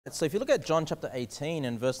So if you look at John chapter 18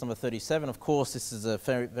 and verse number 37, of course, this is a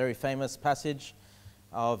very, very famous passage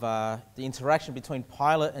of the interaction between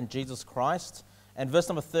Pilate and Jesus Christ. And verse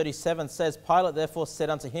number 37 says, Pilate therefore said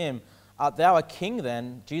unto him, Art thou a king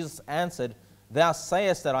then? Jesus answered, Thou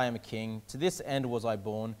sayest that I am a king. To this end was I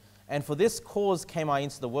born, and for this cause came I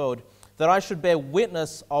into the world, that I should bear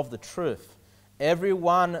witness of the truth. Every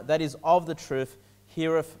one that is of the truth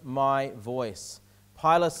heareth my voice.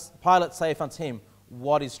 Pilate saith unto him,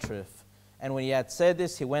 What is truth? And when he had said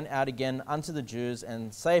this, he went out again unto the Jews,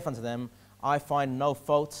 and saith unto them, I find no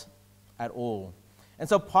fault at all. And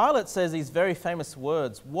so Pilate says these very famous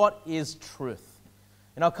words, what is truth?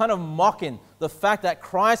 You know, kind of mocking the fact that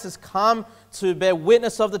Christ has come to bear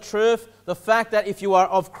witness of the truth, the fact that if you are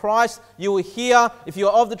of Christ, you will hear, if you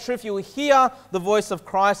are of the truth, you will hear the voice of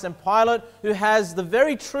Christ. And Pilate, who has the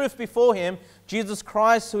very truth before him, Jesus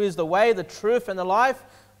Christ, who is the way, the truth, and the life,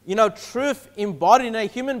 you know, truth embodied in a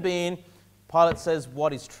human being, Pilate says,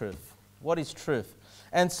 what is truth? What is truth?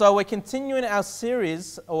 And so we're continuing our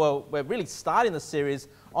series, or we're really starting the series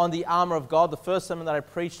on the armor of God. The first sermon that I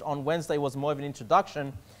preached on Wednesday was more of an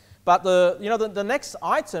introduction. But the next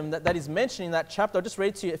item that is mentioned in that chapter, I'll just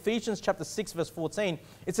read to you, Ephesians chapter 6, verse 14.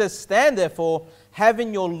 It says, Stand therefore,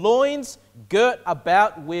 having your loins girt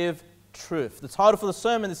about with truth. The title for the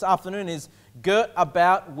sermon this afternoon is Girt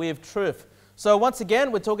About with Truth. So once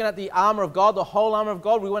again, we're talking about the armor of God, the whole armor of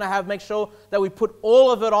God. We want to make sure that we put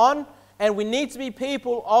all of it on, and we need to be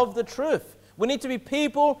people of the truth. We need to be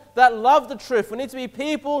people that love the truth. We need to be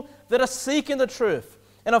people that are seeking the truth.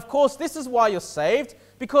 And of course, this is why you're saved,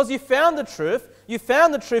 because you found the truth. You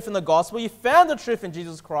found the truth in the gospel. You found the truth in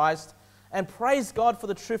Jesus Christ. And praise God for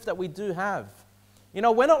the truth that we do have. You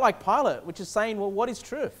know, we're not like Pilate, which is saying, well, what is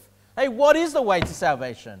truth? Hey, what is the way to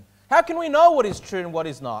salvation? How can we know what is true and what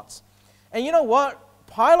is not? And you know what?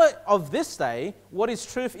 Pilate of this day, what is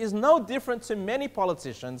truth, is no different to many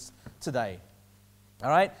politicians today. All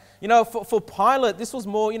right? You know, for Pilate, this was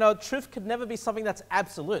more, you know, truth could never be something that's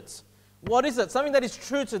absolute. What is it? Something that is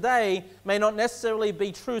true today may not necessarily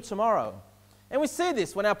be true tomorrow. And we see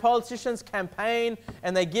this when our politicians campaign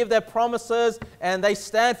and they give their promises and they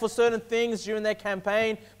stand for certain things during their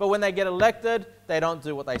campaign, but when they get elected, they don't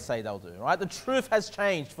do what they say they'll do, right? The truth has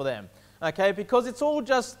changed for them, okay? Because it's all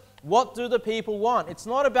just, what do the people want? It's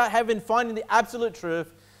not about finding the absolute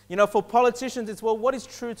truth. You know, for politicians, it's, well, what is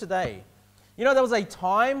true today? You know, there was a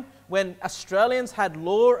time when Australians had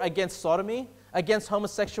law against sodomy, against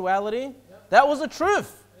homosexuality. Yep. That was the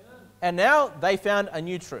truth. Amen. And now they found a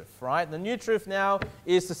new truth, right? The new truth now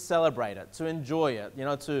is to celebrate it, to enjoy it, you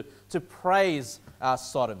know, to praise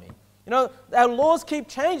sodomy. You know, our laws keep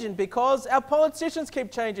changing because our politicians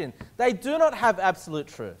keep changing. They do not have absolute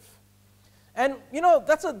truth. And, you know,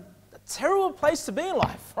 that's a terrible place to be in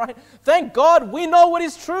life, right? Thank God we know what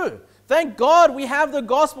is true. Thank God we have the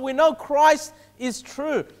gospel. We know Christ is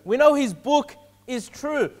true. We know His book is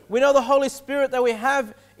true. We know the Holy Spirit that we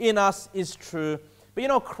have in us is true. But, you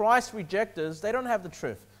know, Christ rejectors, they don't have the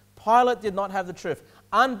truth. Pilate did not have the truth.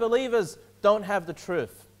 Unbelievers don't have the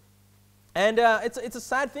truth. And it's a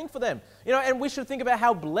sad thing for them. You know, and we should think about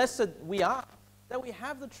how blessed we are that we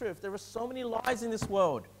have the truth. There are so many lies in this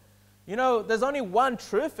world. You know, there's only one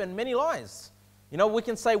truth and many lies. You know, we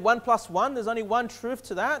can say 1 + 1. There's only one truth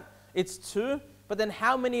to that. It's 2. But then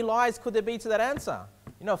how many lies could there be to that answer?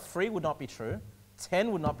 You know, 3 would not be true.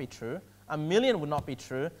 10 would not be true. 1,000,000 would not be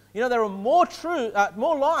true. You know, there are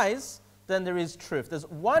more lies than there is truth. There's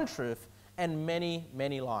one truth and many,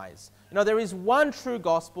 many lies. You know, there is one true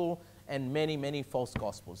gospel and many, many false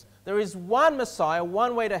gospels. There is one Messiah,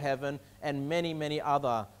 one way to heaven, and many, many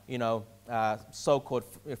other, you know, so-called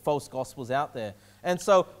false gospels out there. And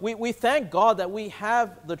so we thank God that we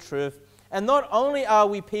have the truth. And not only are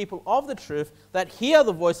we people of the truth that hear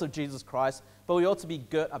the voice of Jesus Christ, but we ought to be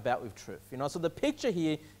girt about with truth. You know, so the picture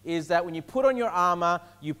here is that when you put on your armor,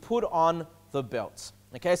 you put on the belt.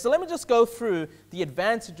 Okay, so let me just go through the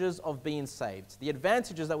advantages of being saved. The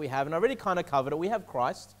advantages that we have, and I already kind of covered it. We have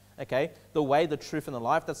Christ, okay, the way, the truth, and the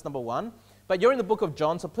life. That's number 1. But you're in the book of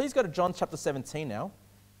John, so please go to John chapter 17 now.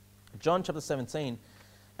 John chapter 17.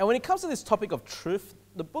 And when it comes to this topic of truth,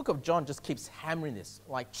 the book of John just keeps hammering this,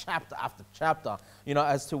 like chapter after chapter, you know,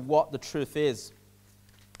 as to what the truth is.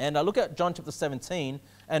 And look at John chapter 17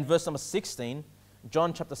 and verse number 16.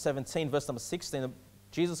 John chapter 17, verse number 16,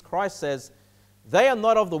 Jesus Christ says, They are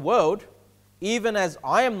not of the world, even as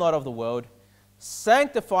I am not of the world.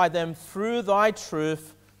 Sanctify them through thy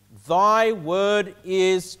truth. Thy word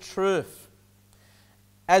is truth.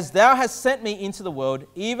 As thou hast sent me into the world,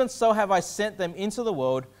 even so have I sent them into the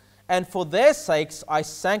world, and for their sakes I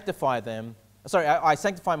sanctify them. I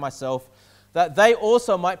sanctify myself, that they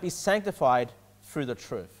also might be sanctified through the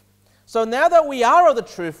truth. So now that we are of the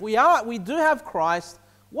truth, we do have Christ.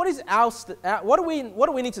 What do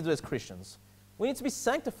we need to do as Christians? We need to be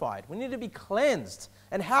sanctified. We need to be cleansed.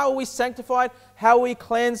 And how are we sanctified? How are we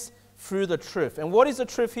cleansed? Through the truth. And what is the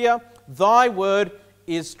truth here? Thy word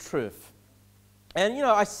is truth. And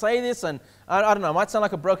I say this, and I don't know, it might sound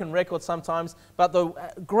like a broken record sometimes, but the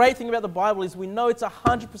great thing about the Bible is we know it's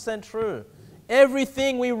 100% true.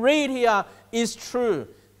 Everything we read here is true.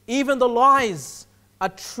 Even the lies are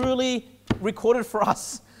truly recorded for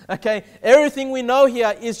us. Okay? Everything we know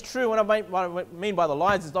here is true. What I mean by the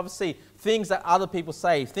lies is obviously things that other people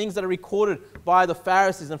say, things that are recorded by the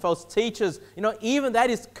Pharisees and false teachers. Even that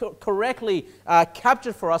is correctly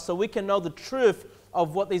captured for us so we can know the truth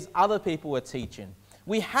of what these other people were teaching.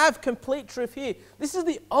 We have complete truth here. This is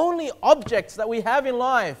the only object that we have in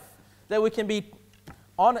life that we can be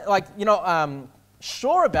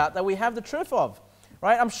sure about that we have the truth of,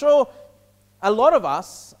 right? I'm sure a lot of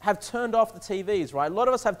us have turned off the TVs, right? A lot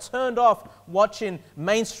of us have turned off watching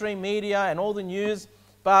mainstream media and all the news.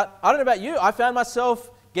 But I don't know about you, I found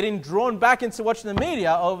myself getting drawn back into watching the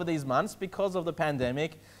media over these months because of the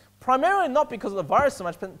pandemic. Primarily not because of the virus so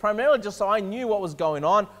much, but primarily just so I knew what was going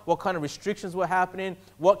on, what kind of restrictions were happening,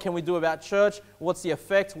 what can we do about church, what's the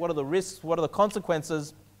effect, what are the risks, what are the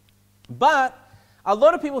consequences. But a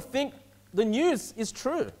lot of people think the news is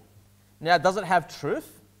true. Now, does it have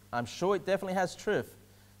truth? I'm sure it definitely has truth.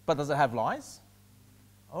 But does it have lies?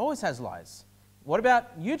 It always has lies. What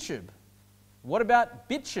about YouTube? What about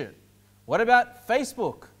BitChute? What about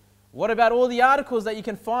Facebook? What about all the articles that you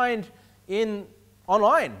can find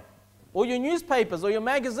online? Or your newspapers or your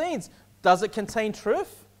magazines? Does it contain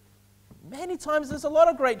truth? Many times there's a lot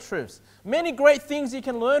of great truths. Many great things you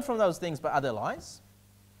can learn from those things, but are there lies?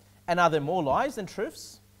 And are there more lies than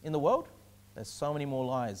truths in the world? There's so many more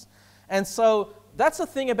lies. And so that's the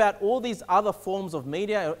thing about all these other forms of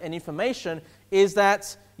media and information is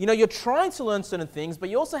that, you're trying to learn certain things, but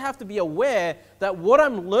you also have to be aware that what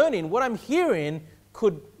I'm learning, what I'm hearing,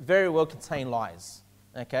 could very well contain lies.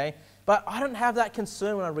 Okay? But I don't have that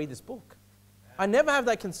concern when I read this book. I never have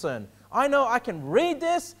that concern. I know I can read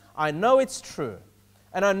this. I know it's true.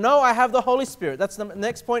 And I know I have the Holy Spirit. That's the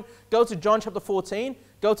next point. Go to John chapter 14.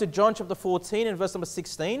 Go to John chapter 14 and verse number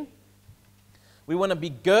 16. We want to be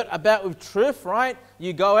girt about with truth, right?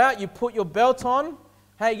 You go out, you put your belt on.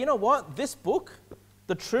 Hey, you know what? This book,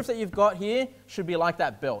 the truth that you've got here, should be like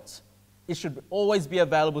that belt. It should always be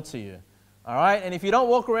available to you. All right? And if you don't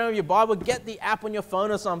walk around with your Bible, get the app on your phone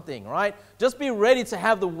or something, right? Just be ready to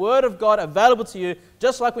have the Word of God available to you,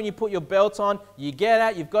 just like when you put your belt on, you get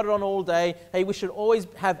out, you've got it on all day. Hey, we should always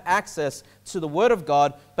have access to the Word of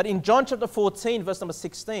God. But in John chapter 14, verse number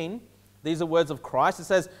 16, these are words of Christ. It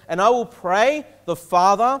says, "And I will pray the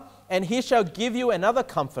Father, and He shall give you another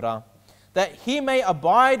comforter, that He may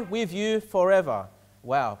abide with you forever."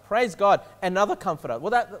 Wow, praise God, another comforter.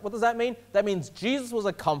 What does that mean? That means Jesus was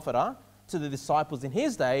a comforter to the disciples in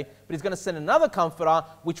His day, but He's going to send another comforter,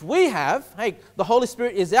 which we have. Hey, the Holy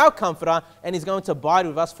Spirit is our comforter, and He's going to abide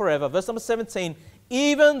with us forever. Verse number 17,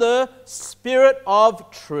 even the Spirit of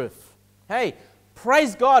truth. Hey,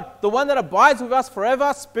 praise God, the one that abides with us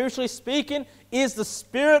forever, spiritually speaking, is the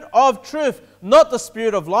Spirit of truth. Not the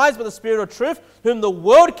spirit of lies, but the Spirit of truth, whom the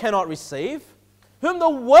world cannot receive. Whom the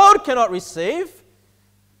world cannot receive.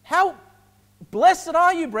 How blessed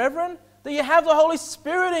are you, brethren, that you have the Holy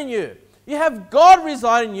Spirit in you. You have God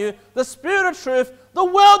reside in you, the Spirit of truth. The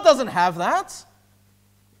world doesn't have that.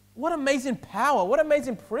 What amazing power, what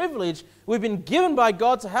amazing privilege we've been given by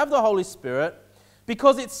God to have the Holy Spirit,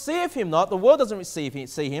 because it seeth Him not, the world doesn't see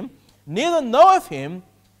Him, neither knoweth Him,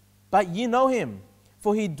 but ye know Him,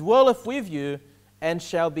 for He dwelleth with you and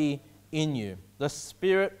shall be in you. The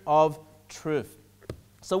Spirit of truth.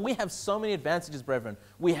 So we have so many advantages, brethren.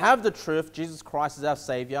 We have the truth, Jesus Christ is our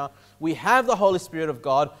Savior. We have the Holy Spirit of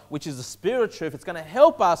God, which is the Spirit of truth. It's going to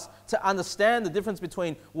help us to understand the difference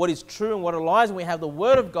between what is true and what are lies. And we have the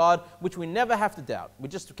Word of God, which we never have to doubt. We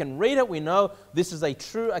just can read it. We know this is a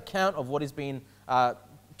true account of what is being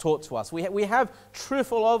taught to us. We have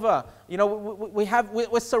truth all over.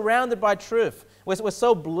 We're surrounded by truth. We're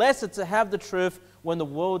so blessed to have the truth when the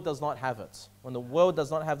world does not have it. When the world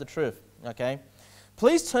does not have the truth. Okay?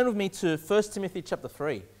 Please turn with me to 1 Timothy chapter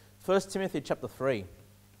 3. 1 Timothy chapter 3.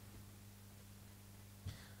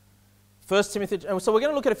 1 Timothy, so we're going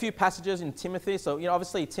to look at a few passages in Timothy. So,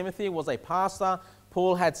 obviously Timothy was a pastor.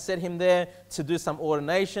 Paul had set him there to do some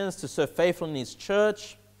ordinations, to serve faithfully in his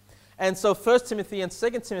church. And so 1 Timothy and 2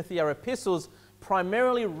 Timothy are epistles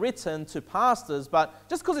primarily written to pastors. But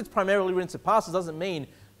just because it's primarily written to pastors doesn't mean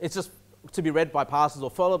it's just to be read by pastors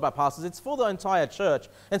or followed by pastors. It's for the entire church.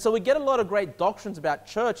 And so we get a lot of great doctrines about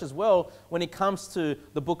church as well when it comes to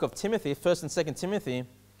the book of Timothy, 1st and 2nd Timothy.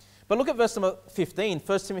 But look at verse number 15,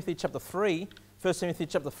 1 Timothy chapter 3, 1 Timothy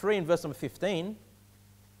chapter 3 and verse number 15.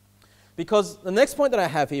 Because the next point that I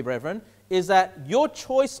have here, brethren, is that your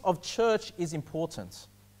choice of church is important.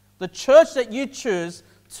 The church that you choose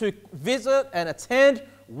to visit and attend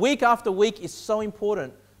week after week is so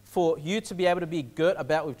important for you to be able to be girt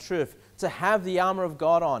about with truth, to have the armor of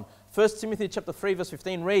God on. 1 Timothy chapter 3 verse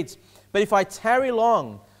 15 reads, "But if I tarry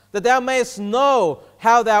long, that thou mayest know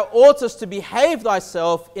how thou oughtest to behave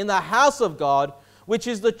thyself in the house of God, which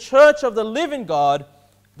is the church of the living God,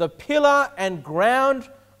 the pillar and ground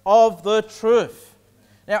of the truth."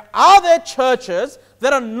 Now, are there churches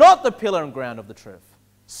that are not the pillar and ground of the truth?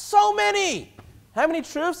 So many. How many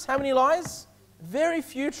truths? How many lies? Very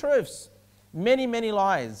few truths. Many, many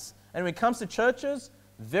lies. And when it comes to churches,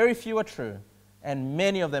 very few are true. And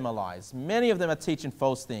many of them are lies. Many of them are teaching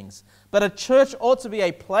false things. But a church ought to be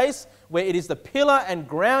a place where it is the pillar and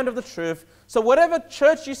ground of the truth. So whatever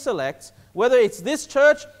church you select, whether it's this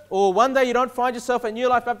church or one day you don't find yourself at New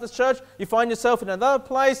Life Baptist Church, you find yourself in another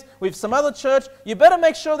place with some other church, you better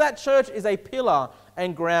make sure that church is a pillar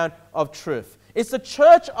and ground of truth. It's the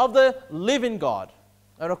church of the living God.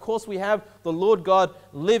 And of course, we have the Lord God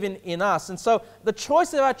living in us. And so the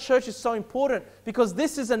choice of our church is so important because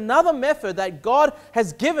this is another method that God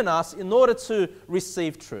has given us in order to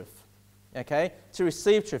receive truth. Okay? To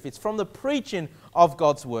receive truth. It's from the preaching of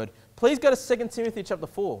God's word. Please go to 2 Timothy chapter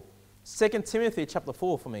 4. 2 Timothy chapter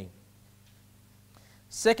 4 for me.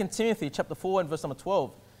 2 Timothy chapter 4 and verse number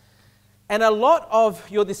 12. And a lot of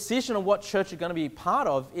your decision on what church you're going to be part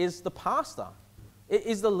of is the pastor. It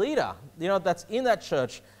is the leader, that's in that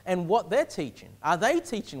church and what they're teaching. Are they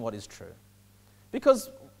teaching what is true? Because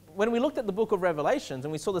when we looked at the book of Revelations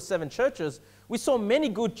and we saw the 7 churches, we saw many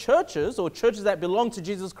good churches or churches that belong to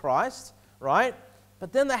Jesus Christ, right?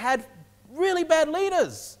 But then they had really bad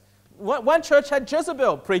leaders. One church had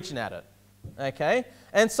Jezebel preaching at it, okay?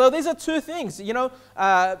 And so these are two things,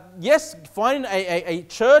 yes, finding a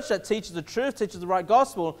church that teaches the truth, teaches the right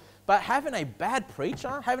gospel, but having a bad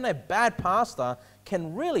preacher, having a bad pastor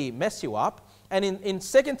can really mess you up. And in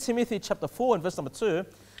 2 Timothy chapter 4 and verse number 2,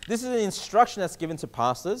 this is an instruction that's given to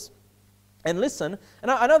pastors. And listen,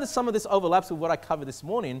 and I know that some of this overlaps with what I covered this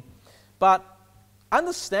morning, but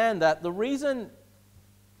understand that the reason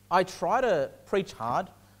I try to preach hard,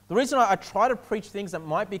 the reason I try to preach things that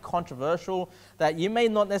might be controversial, that you may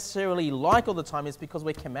not necessarily like all the time, is because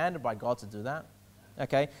we're commanded by God to do that.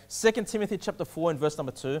 Okay, 2 Timothy chapter 4 and verse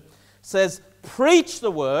number 2 says, "Preach the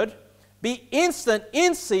word, be instant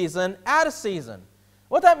in season, out of season."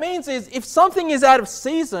 What that means is if something is out of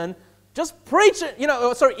season, just preach it,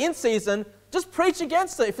 in season, just preach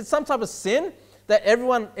against it. If it's some type of sin that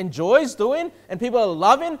everyone enjoys doing and people are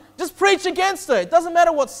loving, just preach against it. It doesn't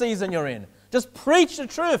matter what season you're in. Just preach the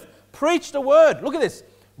truth. Preach the word. Look at this.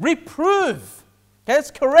 Reprove. Okay,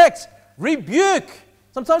 that's correct. Rebuke.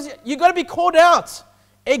 Sometimes you've got to be called out.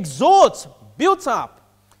 Exhort, built up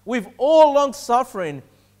with all long suffering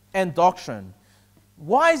and doctrine.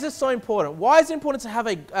 Why is this so important? Why is it important to have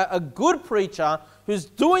a good preacher who's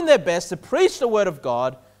doing their best to preach the word of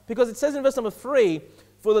God? Because it says in verse number 3,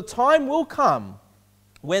 "For the time will come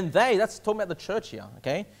when they," that's talking about the church here,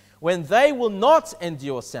 okay, "when they will not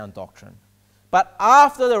endure sound doctrine, but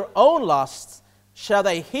after their own lusts shall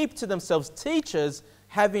they heap to themselves teachers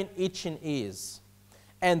having itching ears.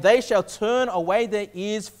 And they shall turn away their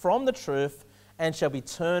ears from the truth and shall be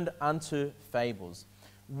turned unto fables."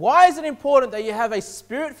 Why is it important that you have a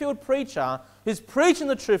spirit-filled preacher who's preaching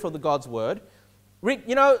the truth of the God's word?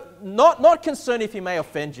 Not concerned if he may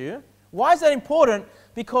offend you. Why is that important?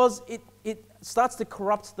 Because it starts to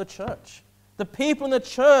corrupt the church. The people in the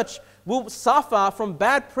church will suffer from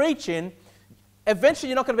bad preaching. Eventually,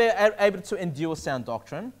 you're not going to be able to endure sound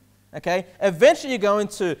doctrine. Okay? Eventually, you're going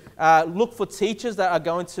to look for teachers that are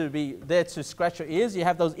going to be there to scratch your ears. You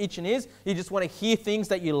have those itching ears. You just want to hear things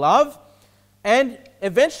that you love. And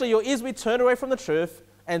eventually, your ears will be turned away from the truth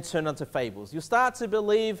and turned onto fables. You'll start to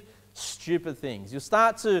believe stupid things. You'll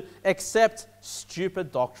start to accept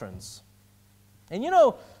stupid doctrines. And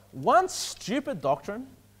one stupid doctrine,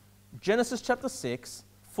 Genesis chapter 6,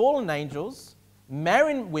 fallen angels,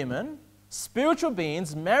 marrying women, spiritual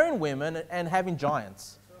beings, marrying women, and having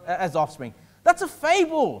giants as offspring. That's a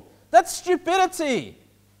fable. That's stupidity.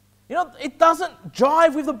 It doesn't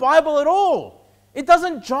jive with the Bible at all. It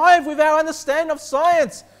doesn't jive with our understanding of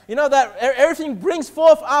science. That everything brings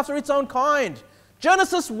forth after its own kind.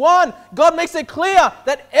 Genesis 1, God makes it clear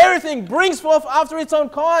that everything brings forth after its own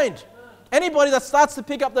kind. Anybody that starts to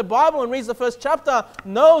pick up the Bible and reads the first chapter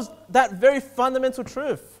knows that very fundamental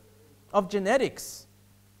truth of genetics.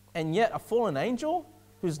 And yet a fallen angel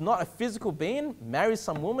who's not a physical being marries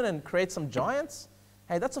some woman and creates some giants?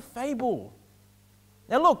 Hey, that's a fable.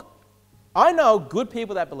 Now look, I know good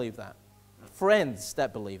people that believe that. Friends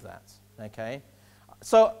that believe that. Okay?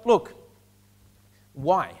 So look,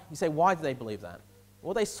 why? You say, why do they believe that?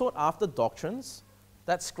 Well, they sought after doctrines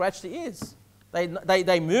that scratched the ears.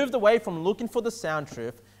 They moved away from looking for the sound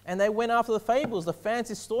truth and they went after the fables, the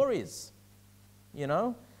fancy stories. You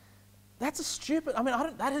know? That's a stupid,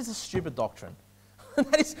 that is a stupid doctrine.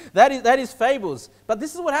 that is fables. But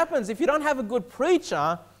this is what happens. If you don't have a good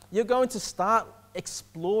preacher, you're going to start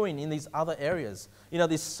exploring in these other areas. You know,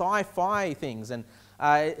 these sci-fi things. And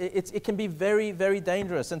it can be very, very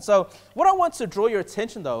dangerous. And so what I want to draw your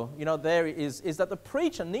attention, though, there is that the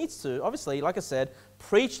preacher needs to, obviously, like I said,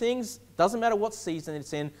 preach things. Doesn't matter what season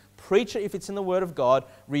it's in. Preach it if it's in the Word of God.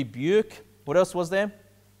 Rebuke. What else was there?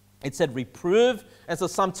 It said reprove. And so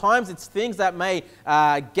sometimes it's things that may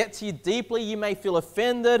get to you deeply. You may feel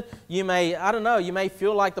offended. You may, you may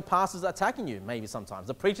feel like the pastor's attacking you, maybe sometimes.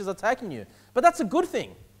 The preacher's attacking you. But that's a good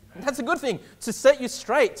thing. That's a good thing to set you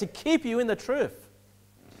straight, to keep you in the truth.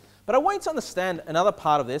 But I want you to understand another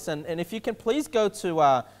part of this. And if you can please go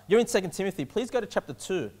to, you're in 2 Timothy, please go to chapter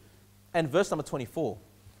 2 and verse number 24.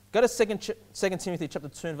 Go to 2 Timothy chapter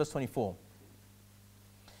 2 and verse 24.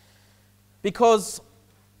 Because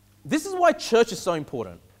this is why church is so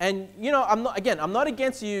important. And, I'm not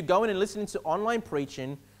against you going and listening to online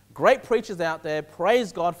preaching. Great preachers out there.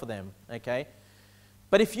 Praise God for them, okay?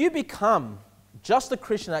 But if you become just a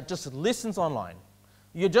Christian that just listens online,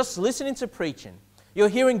 you're just listening to preaching, you're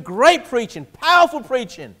hearing great preaching, powerful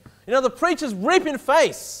preaching, the preacher's ripping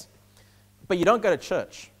face, but you don't go to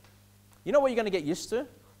church, you know what you're going to get used to?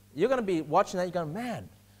 You're going to be watching that, you're going, man,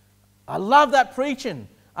 I love that preaching.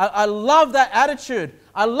 I love that attitude.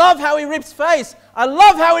 I love how he rips face. I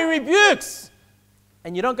love how he rebukes.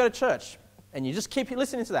 And you don't go to church. And you just keep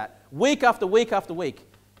listening to that week after week after week.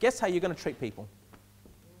 Guess how you're going to treat people?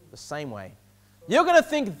 The same way. You're going to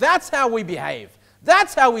think that's how we behave.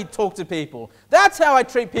 That's how we talk to people. That's how I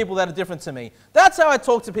treat people that are different to me. That's how I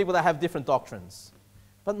talk to people that have different doctrines.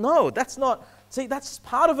 But no, that's not. See, that's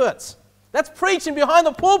part of it. That's preaching behind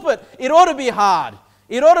the pulpit. It ought to be hard.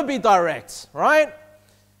 It ought to be direct, right?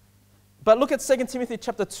 But look at 2 Timothy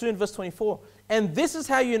chapter 2 and verse 24. And this is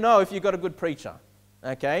how you know if you've got a good preacher.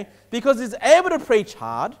 Okay? Because he's able to preach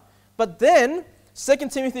hard. But then, 2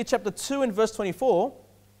 Timothy chapter 2 and verse 24,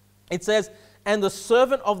 it says, and the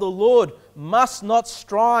servant of the Lord must not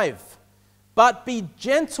strive, but be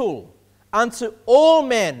gentle unto all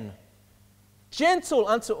men. Gentle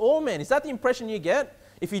unto all men. Is that the impression you get?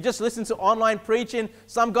 If you just listen to online preaching,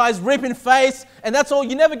 some guy's ripping face, and that's all.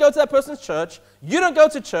 You never go to that person's church. You don't go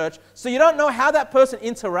to church, so you don't know how that person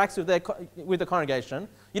interacts with the congregation.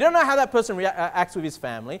 You don't know how that person acts with his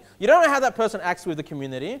family. You don't know how that person acts with the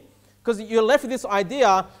community, because you're left with this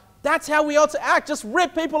idea, that's how we ought to act. Just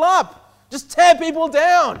rip people up. Just tear people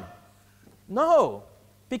down. No,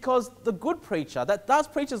 because the good preacher that does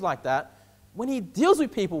preachers like that, when he deals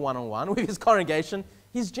with people one-on-one, with his congregation,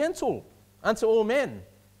 he's gentle unto all men.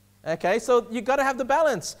 Okay, so you've got to have the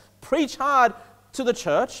balance. Preach hard to the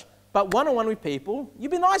church, but one-on-one with people, you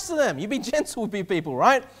be nice to them. You be gentle with people,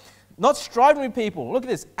 right? Not striving with people. Look at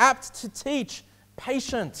this. Apt to teach.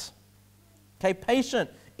 Patient. Okay, patient.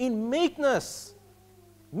 In meekness.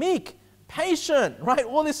 Meek. Patient, right?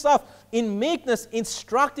 All this stuff. In meekness,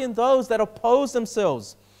 instructing those that oppose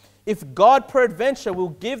themselves. If God peradventure will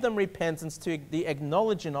give them repentance to the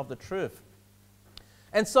acknowledging of the truth.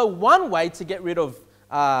 And so one way to get rid of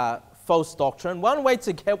false doctrine, one way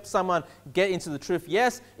to help someone get into the truth,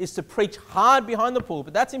 yes, is to preach hard behind the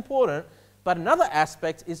pulpit. That's important. But another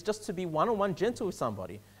aspect is just to be one-on-one gentle with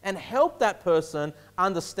somebody and help that person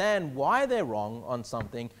understand why they're wrong on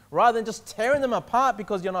something rather than just tearing them apart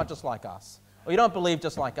because you're not just like us or you don't believe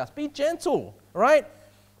just like us. Be gentle, right?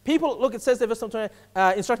 People, look, it says there, verse 20,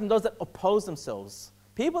 instructing those that oppose themselves.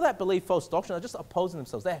 People that believe false doctrine are just opposing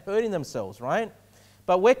themselves. They're hurting themselves, right?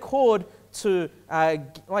 But we're called to,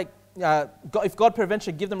 if God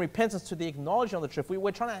peradventure give them repentance to the acknowledgement of the truth,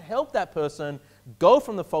 we're trying to help that person go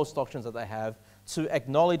from the false doctrines that they have to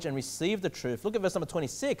acknowledge and receive the truth. Look at verse number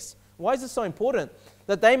 26. Why is this so important?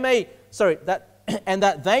 That they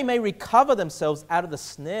may recover themselves out of the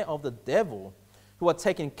snare of the devil, who are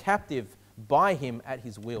taken captive by him at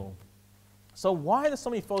his will. So why are there so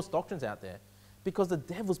many false doctrines out there? Because the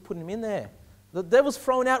devil's putting them in there. The devil's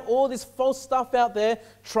throwing out all this false stuff out there,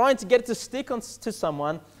 trying to get it to stick to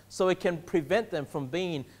someone so it can prevent them from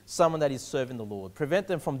being someone that is serving the Lord, prevent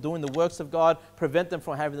them from doing the works of God, prevent them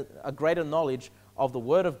from having a greater knowledge of the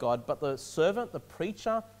Word of God. But the servant, the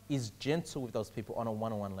preacher, is gentle with those people on a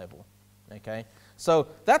one-on-one level. Okay? So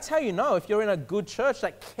that's how you know if you're in a good church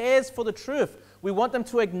that cares for the truth. We want them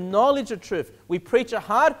to acknowledge the truth. We preach it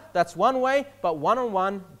hard, that's one way, but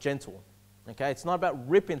one-on-one, gentle. Okay? It's not about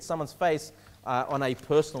ripping someone's face on a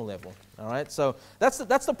personal level. All right? So that's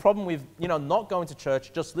the problem with not going to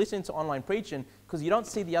church, just listening to online preaching, because you don't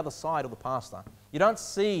see the other side of the pastor. You don't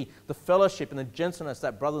see the fellowship and the gentleness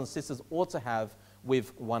that brothers and sisters ought to have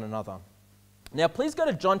with one another. Now, please go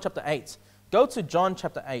to John chapter 8. Go to John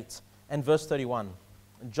chapter 8 and verse 31.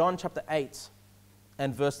 John chapter 8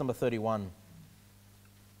 and verse number 31.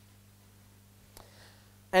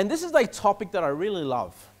 And this is a topic that I really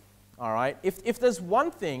love. All right? If there's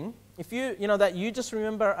one thing, if that you just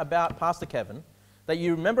remember about Pastor Kevin, that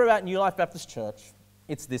you remember about New Life Baptist Church,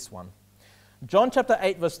 it's this one. John chapter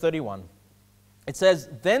 8 verse 31. It says,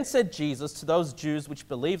 "Then said Jesus to those Jews which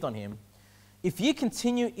believed on him, If ye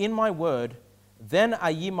continue in my word, then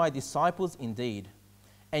are ye my disciples indeed,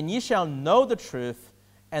 and ye shall know the truth,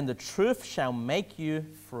 and the truth shall make you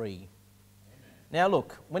free." Amen. Now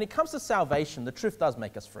look, when it comes to salvation, the truth does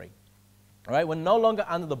make us free. All right? We're no longer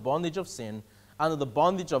under the bondage of sin, under the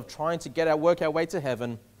bondage of trying to work our way to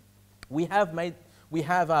heaven. We have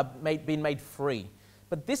been made free.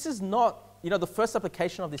 But this is not, the first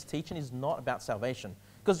application of this teaching is not about salvation.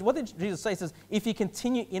 Because what did Jesus say? He says, "If you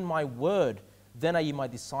continue in my word, then are you my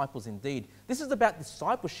disciples indeed." This is about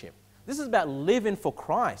discipleship. This is about living for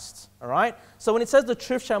Christ. All right? So when it says the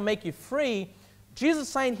truth shall make you free, Jesus is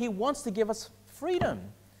saying he wants to give us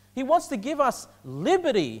freedom. He wants to give us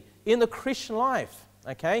liberty in the Christian life.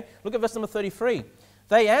 Okay? Look at verse number 33.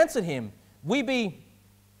 They answered him, we be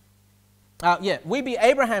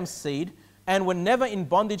Abraham's seed, and were never in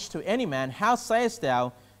bondage to any man. How sayest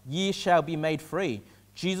thou, ye shall be made free?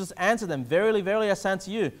 Jesus answered them, Verily, verily, I say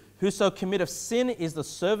unto you, whoso committeth sin is the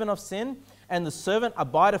servant of sin, and the servant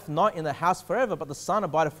abideth not in the house forever, but the Son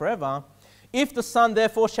abideth forever. If the Son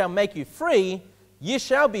therefore shall make you free, ye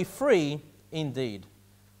shall be free indeed.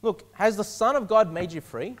 Look, has the Son of God made you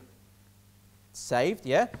free? Saved,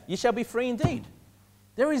 yeah? You shall be free indeed.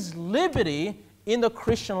 There is liberty in the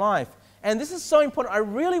Christian life. And this is so important. I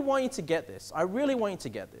really want you to get this. I really want you to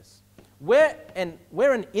get this. We're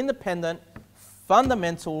an independent,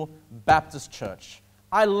 fundamental Baptist church.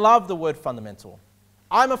 I love the word fundamental.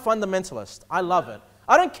 I'm a fundamentalist. I love it.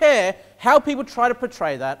 I don't care how people try to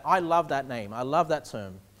portray that. I love that name. I love that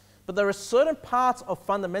term. But there are certain parts of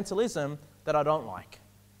fundamentalism that I don't like.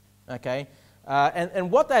 Okay?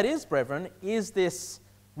 And what that is, brethren, is this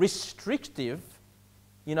restrictive,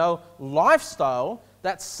 lifestyle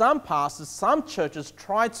that some pastors, some churches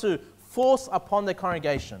try to force upon the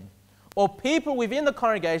congregation, or people within the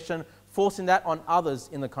congregation forcing that on others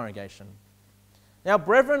in the congregation. Now,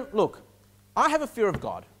 brethren, look, I have a fear of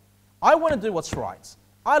God. I want to do what's right.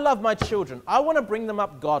 I love my children. I want to bring them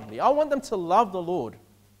up godly. I want them to love the Lord.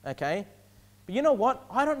 Okay? But you know what?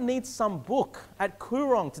 I don't need some book at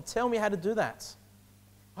Kurong to tell me how to do that.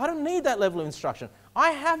 I don't need that level of instruction.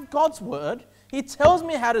 I have God's word. He tells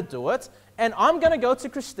me how to do it. And I'm going to go to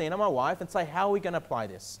Christina, my wife, and say, how are we going to apply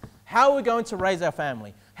this? How are we going to raise our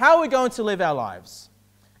family? How are we going to live our lives?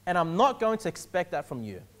 And I'm not going to expect that from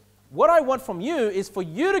you. What I want from you is for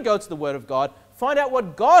you to go to the Word of God, find out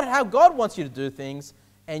how God wants you to do things,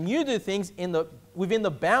 and you do things within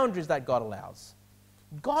the boundaries that God allows.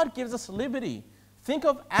 God gives us liberty. Think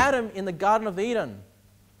of Adam in the Garden of Eden.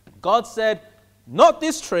 God said, not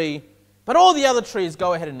this tree, but all the other trees,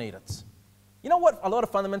 go ahead and eat it. You know what a lot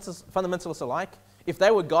of fundamentalists are like? If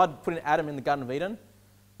they were God putting Adam in the Garden of Eden,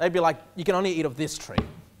 they'd be like, you can only eat of this tree.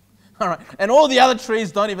 All right, and all the other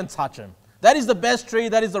trees, don't even touch them. That is the best tree.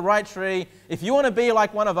 That is the right tree. If you want to be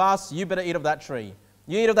like one of us, you better eat of that tree.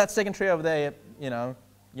 You eat of that second tree over there,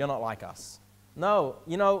 you're not like us. No,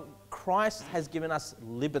 Christ has given us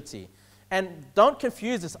liberty. And don't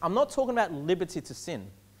confuse this. I'm not talking about liberty to sin,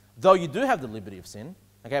 though you do have the liberty of sin.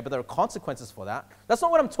 Okay, but there are consequences for that. That's not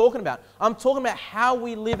what I'm talking about. I'm talking about how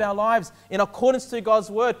we live our lives in accordance to God's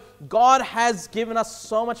word. God has given us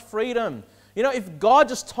so much freedom. If God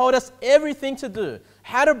just told us everything to do,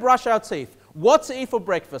 how to brush our teeth, what to eat for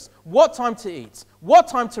breakfast, what time to eat, what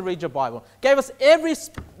time to read your Bible, gave us every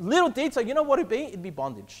little detail, you know what it'd be? It'd be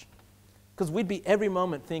bondage. Because we'd be every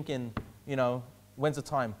moment thinking, when's the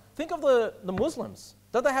time? Think of the Muslims.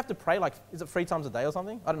 Don't they have to pray is it 3 times a day or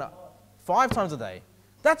something? I don't know. 5 times a day.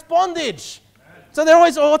 That's bondage. So they're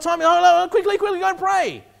always all the time, quickly, go and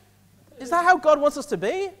pray. Is that how God wants us to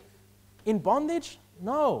be? In bondage?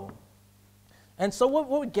 No. And so what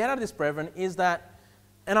we get out of this, brethren, is that,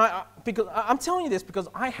 and I'm telling you this because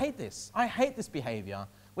I hate this. I hate this behavior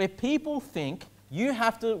where people think you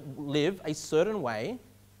have to live a certain way,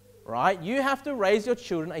 right? You have to raise your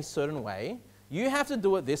children a certain way. You have to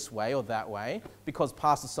do it this way or that way because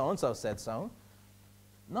Pastor so-and-so said so.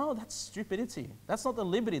 No, that's stupidity. That's not the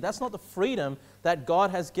liberty. That's not the freedom that God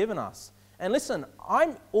has given us. And listen,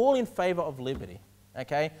 I'm all in favor of liberty,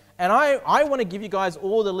 okay? And I want to give you guys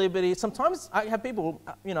all the liberty. Sometimes I have people,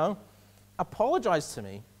 apologize to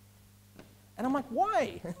me. And I'm like,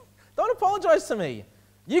 why? Don't apologize to me.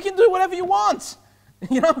 You can do whatever you want.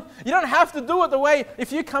 You don't have to do it the way,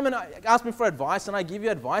 if you come and ask me for advice and I give you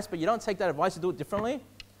advice, but you don't take that advice, you do it differently,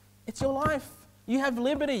 it's your life. You have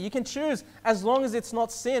liberty. You can choose as long as it's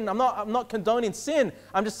not sin. I'm not condoning sin.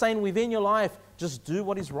 I'm just saying within your life, just do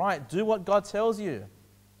what is right. Do what God tells you.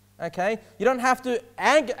 Okay? You don't have to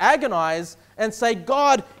agonize and say,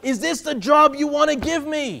 God, is this the job you want to give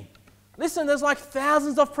me? Listen, there's like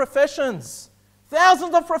thousands of professions.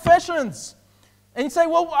 Thousands of professions. And you say,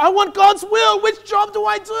 well, I want God's will. Which job do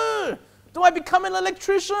I do? Do I become an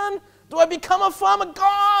electrician? Do I become a farmer?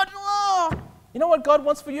 God, oh. You know what God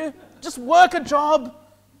wants for you? Just work a job.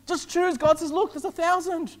 Just choose. God says, look, there's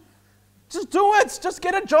 1,000. Just do it. Just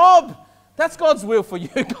get a job. That's God's will for you.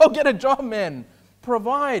 Go get a job, man.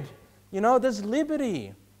 Provide. There's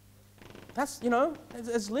liberty. There's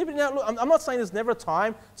liberty. Now, look, I'm not saying there's never a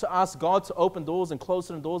time to ask God to open doors and close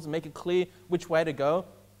certain doors and make it clear which way to go.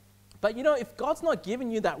 But, if God's not giving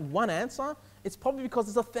you that one answer, it's probably because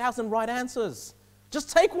there's 1,000 right answers. Just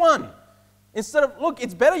take one. Instead of, look,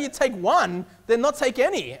 it's better you take one than not take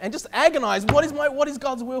any and just agonize, what is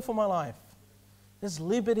God's will for my life? There's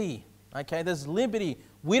liberty, okay? There's liberty.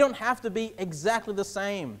 We don't have to be exactly the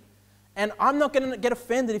same. And I'm not going to get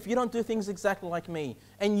offended if you don't do things exactly like me.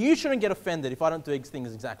 And you shouldn't get offended if I don't do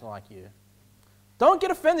things exactly like you. Don't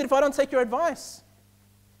get offended if I don't take your advice.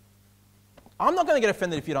 I'm not going to get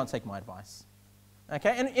offended if you don't take my advice.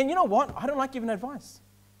 Okay? And you know what? I don't like giving advice.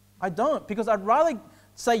 I don't, because I'd rather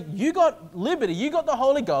say, you got liberty, you got the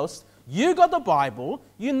Holy Ghost, you got the Bible,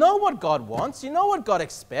 you know what God wants, you know what God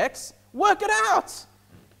expects, work it out.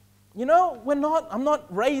 I'm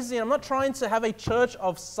not trying to have a church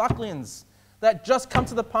of sucklings that just come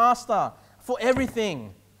to the pastor for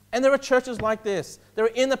everything. And there are churches like this. There are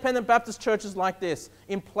independent Baptist churches like this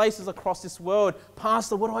in places across this world.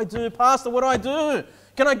 Pastor, what do I do? Pastor, what do I do?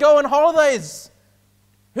 Can I go on holidays?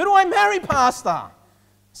 Who do I marry, Pastor?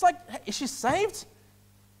 It's like, hey, is she saved?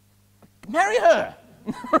 Marry her.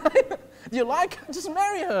 Do you like her? Just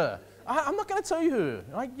marry her. I'm not going to tell you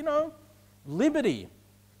who. Liberty.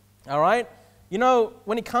 All right?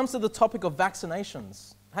 When it comes to the topic of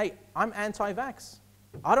vaccinations, hey, I'm anti-vax.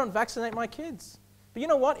 I don't vaccinate my kids. But you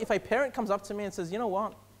know what? If a parent comes up to me and says, you know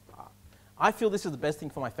what? I feel this is the best thing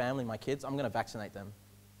for my family, my kids. I'm going to vaccinate them.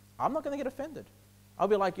 I'm not going to get offended. I'll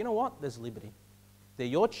be like, you know what? There's liberty. They're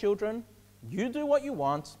your children. You do what you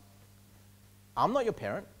want. I'm not your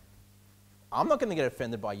parent. I'm not going to get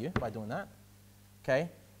offended by you by doing that. Okay?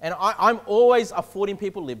 And I'm always affording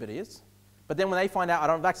people liberties. But then when they find out I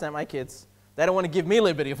don't vaccinate my kids, they don't want to give me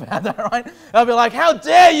liberty about that, right? They'll be like, how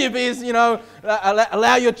dare you be,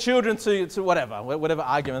 allow your children to whatever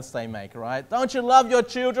arguments they make, right? Don't you love your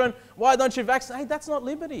children? Why don't you vaccinate? Hey, that's not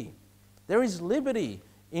liberty. There is liberty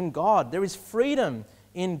in God. There is freedom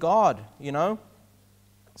in God,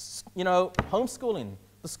 homeschooling.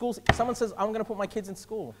 The schools, someone says, I'm going to put my kids in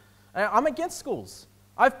school. I'm against schools.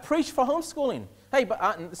 I've preached for homeschooling. Hey, but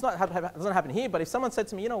it doesn't happen here, but if someone said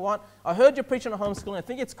to me, you know what, I heard you're preaching on homeschooling, I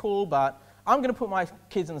think it's cool, but I'm going to put my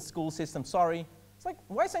kids in the school system, sorry. It's like,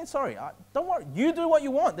 why are you saying sorry? Don't worry, you do what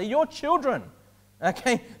you want. They're your children,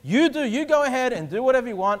 okay? You go ahead and do whatever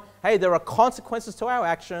you want. Hey, there are consequences to our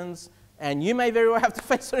actions, and you may very well have to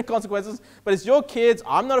face certain consequences, but it's your kids.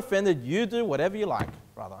 I'm not offended. You do whatever you like,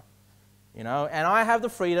 brother. And I have the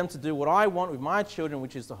freedom to do what I want with my children,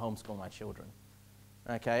 which is to homeschool my children.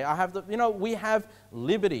 Okay, I have we have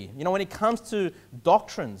liberty. When it comes to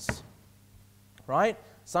doctrines, right?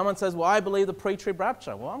 Someone says, well, I believe the pre-trib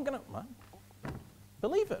rapture. Well, I'm going to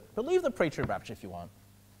believe it. Believe the pre-trib rapture if you want.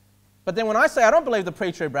 But then when I say I don't believe the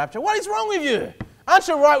pre-trib rapture, what is wrong with you? Aren't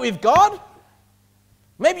you right with God?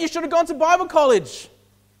 Maybe you should have gone to Bible college.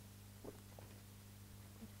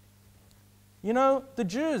 The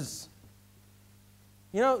Jews.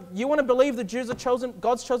 You want to believe the Jews are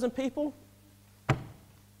God's chosen people?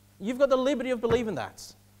 You've got the liberty of believing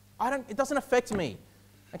that. It doesn't affect me.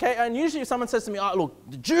 Okay, and usually if someone says to me, look,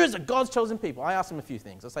 the Jews are God's chosen people, I ask them a few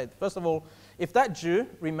things. I say, first of all, if that Jew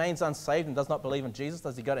remains unsaved and does not believe in Jesus,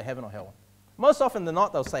 does he go to heaven or hell? Most often than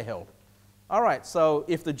not, they'll say hell. All right, so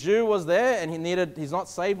if the Jew was there and he's not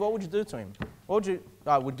saved, what would you do to him? What would you,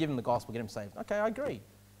 I would give him the gospel, get him saved. Okay, I agree.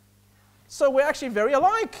 So we're actually very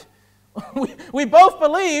alike. We both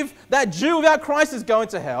believe that Jew without Christ is going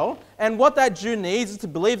to hell, and what that Jew needs is to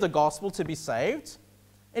believe the gospel to be saved.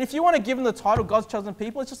 And if you want to give him the title God's chosen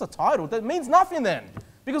people, it's just a title. That means nothing then,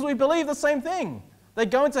 because we believe the same thing. They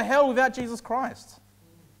go into hell without Jesus Christ.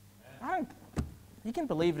 You can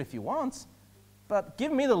believe it if you want, but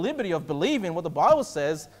give me the liberty of believing what the Bible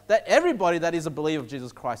says, that everybody that is a believer of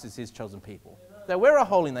Jesus Christ is his chosen people. That we're a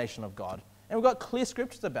holy nation of God. And we've got clear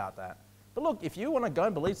scriptures about that. But look, if you want to go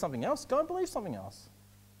and believe something else, go and believe something else.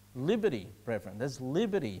 Liberty, brethren. There's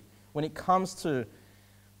liberty when it comes to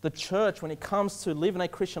the church, when it comes to living a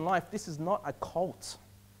Christian life. This is not a cult.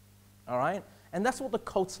 All right? And that's what the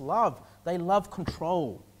cults love. They love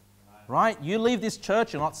control. Right? You leave this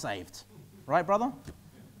church, you're not saved. Right, brother?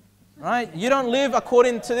 Right? You don't live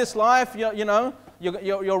according to this life,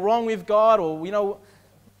 you're wrong with God, or,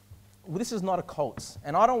 this is not a cult.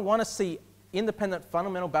 And I don't want to see independent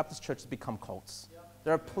fundamental Baptist churches become cults.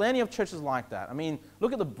 There are plenty of churches like that. I mean,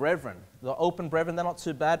 look at the brethren. The open brethren, they're not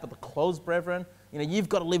too bad, but the closed brethren, you've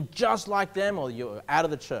got to live just like them or you're out of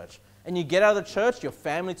the church. And you get out of the church, your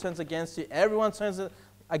family turns against you, everyone turns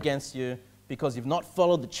against you because you've not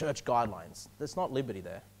followed the church guidelines. There's not liberty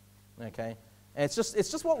there, okay? And it's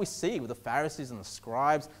just what we see with the Pharisees and the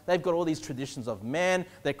scribes. They've got all these traditions of men.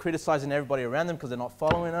 They're criticizing everybody around them because they're not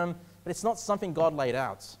following them. But it's not something God laid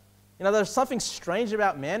out. There's something strange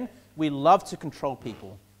about men. We love to control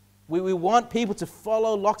people. We want people to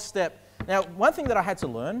follow lockstep. Now, one thing that I had to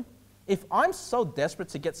learn, if I'm so desperate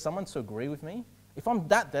to get someone to agree with me, if I'm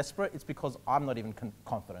that desperate, it's because I'm not even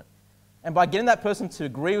confident. And by getting that person to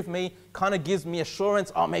agree with me kind of gives me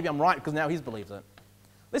assurance, oh, maybe I'm right because now he's believes it.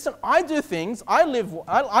 Listen, I do things, I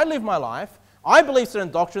live my life, I believe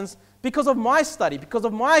certain doctrines because of my study, because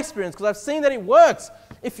of my experience, because I've seen that it works.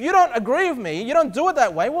 If you don't agree with me, you don't do it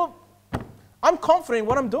that way, well, I'm confident in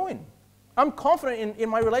what I'm doing. I'm confident in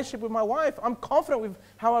my relationship with my wife. I'm confident with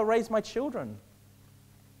how I raise my children.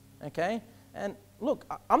 Okay? And look,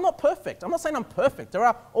 I'm not perfect. I'm not saying I'm perfect. There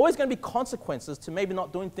are always going to be consequences to maybe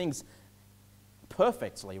not doing things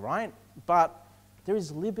perfectly, right? But there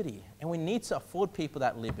is liberty, and we need to afford people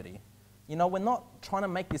that liberty. We're not trying to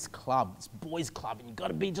make this club, this boys' club, and you've got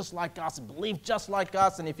to be just like us and believe just like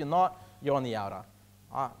us, and if you're not, you're on the outer.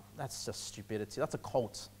 That's just stupidity. That's a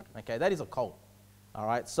cult. Okay, that is a cult. All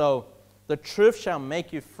right, so the truth shall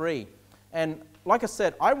make you free. And like I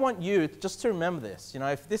said, I want you just to remember this.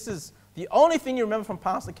 If this is the only thing you remember from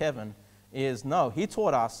Pastor Kevin is, no, he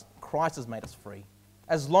taught us Christ has made us free.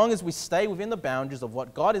 As long as we stay within the boundaries of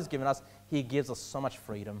what God has given us, he gives us so much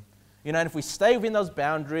freedom. And if we stay within those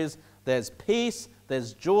boundaries, there's peace,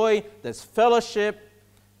 there's joy, there's fellowship,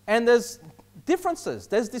 and there's differences,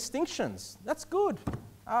 there's distinctions. That's good.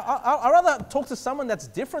 I'd rather talk to someone that's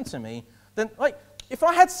different to me than, if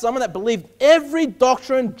I had someone that believed every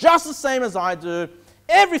doctrine just the same as I do,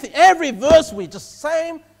 everything, every verse we just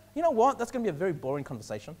same, you know what? That's going to be a very boring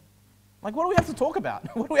conversation. What do we have to talk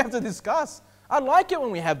about? What do we have to discuss? I like it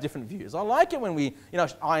when we have different views. I like it when we,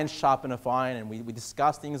 iron sharpen iron and we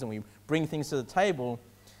discuss things and we bring things to the table.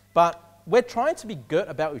 But we're trying to be girt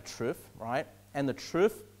about with truth, right? And the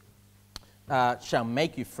truth shall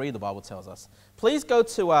make you free, the Bible tells us. Please go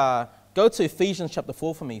to Ephesians chapter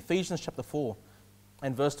 4 for me. Ephesians chapter 4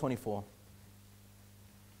 and verse 24.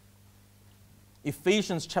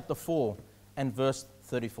 Ephesians chapter 4 and verse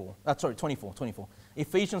 24. 24.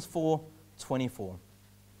 Ephesians 4, 24.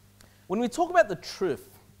 When we talk about the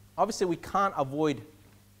truth, obviously we can't avoid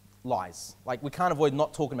lies. We can't avoid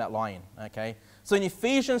not talking about lying, okay? So in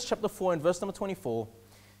Ephesians chapter 4 and verse number 24,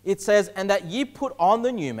 it says, and that ye put on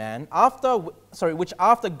the new man, which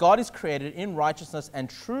after God is created in righteousness and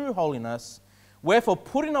true holiness, wherefore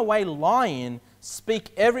putting away lying, speak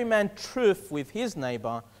every man truth with his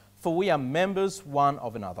neighbor, for we are members one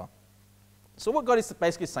of another. So what God is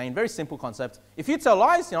basically saying, very simple concept, if you tell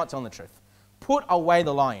lies, you're not telling the truth. Put away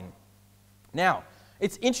the lying. Now,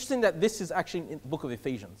 it's interesting that this is actually in the book of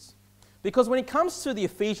Ephesians. Because when it comes to the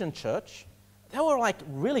Ephesian church, they were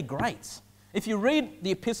really great. If you read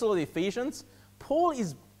the epistle of the Ephesians, Paul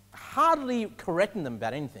is hardly correcting them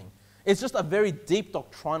about anything. It's just a very deep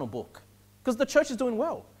doctrinal book. Because the church is doing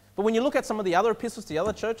well. But when you look at some of the other epistles to the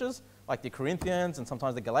other churches, like the Corinthians and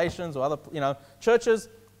sometimes the Galatians or other churches,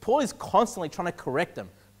 Paul is constantly trying to correct them,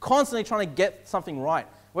 constantly trying to get something right.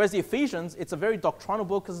 Whereas the Ephesians, it's a very doctrinal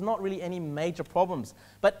book because there's not really any major problems.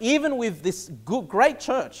 But even with this great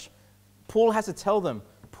church, Paul has to tell them,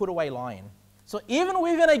 put away lying. So even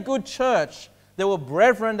within a good church, there were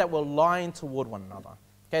brethren that were lying toward one another.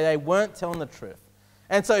 Okay, they weren't telling the truth.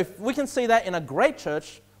 And so if we can see that in a great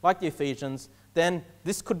church like the Ephesians, then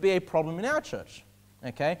this could be a problem in our church.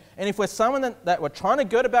 Okay? And if we're someone that we're trying to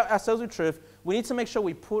gird about ourselves with truth, we need to make sure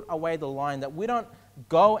we put away the lying, that we don't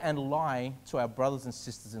go and lie to our brothers and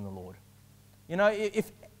sisters in the Lord. You know,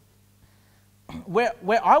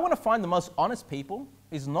 where I want to find the most honest people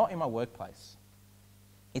is not in my workplace.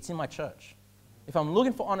 It's in my church. If I'm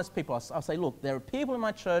looking for honest people, I'll say, look, there are people in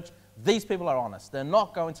my church, these people are honest. They're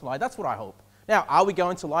not going to lie. That's what I hope. Now, are we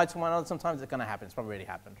going to lie to one another? Sometimes it's going to happen. It's probably already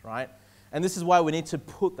happened, right? And this is why we need to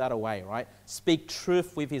put that away, right? Speak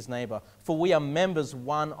truth with his neighbor, for we are members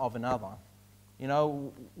one of another. You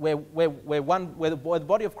know, we're the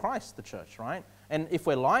body of Christ, the church, right? And if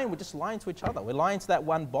we're lying, we're just lying to each other. We're lying to that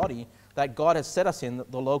one body that God has set us in,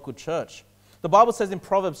 the local church. The Bible says in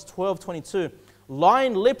Proverbs 12:22,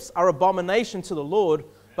 lying lips are abomination to the Lord,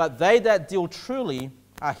 but they that deal truly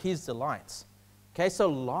are his delights. Okay, so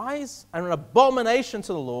lies are an abomination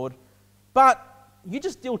to the Lord, but you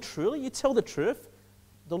just deal truly, you tell the truth,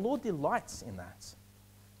 the Lord delights in that.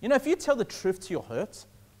 You know, if you tell the truth to your hurt,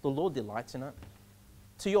 the Lord delights in it.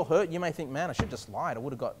 To your hurt, you may think, man, I should have just lied.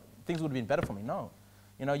 Things would have been better for me. No.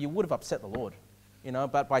 You know, you would have upset the Lord. You know,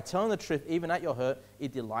 but by telling the truth, even at your hurt,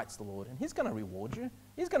 it delights the Lord. And he's going to reward you.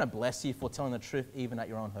 He's going to bless you for telling the truth, even at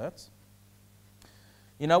your own hurts.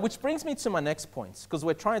 You know, which brings me to my next point, because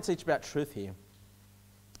we're trying to teach about truth here.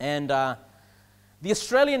 And the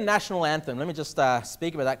Australian national anthem, let me just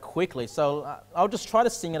speak about that quickly. So I'll just try to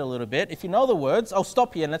sing it a little bit. If you know the words, I'll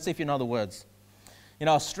stop here and let's see if you know the words. You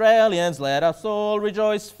know, Australians, let us all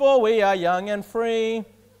rejoice, for we are young and free,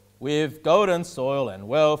 with golden soil and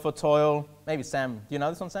wealth for toil. Maybe Sam, do you know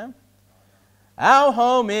this one, Sam? Our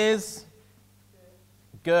home is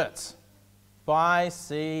girt by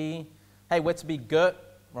sea. Hey, we're to be girt,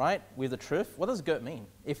 right, with the truth. What does girt mean?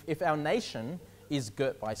 If our nation is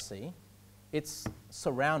girt by sea, it's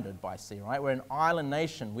surrounded by sea, right? We're an island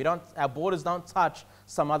nation. Our borders don't touch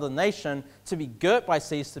some other nation. To be girt by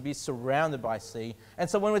sea is to be surrounded by sea. And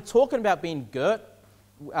so when we're talking about being girt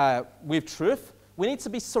with truth, we need to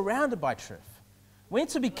be surrounded by truth. We need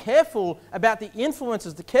to be careful about the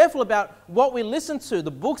influences, careful about what we listen to,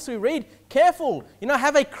 the books we read. Careful, you know,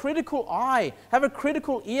 have a critical eye, have a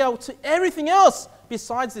critical ear to everything else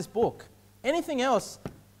besides this book. Anything else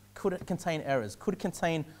could contain errors, could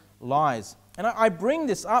contain lies. And I bring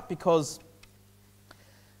this up because,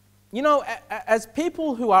 you know, as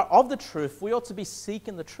people who are of the truth, we ought to be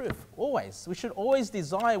seeking the truth, always. We should always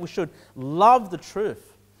desire, we should love the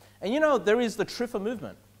truth. And you know, there is the truther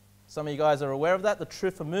movement. Some of you guys are aware of that, the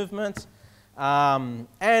truther movement.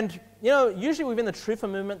 And, you know, usually within the truther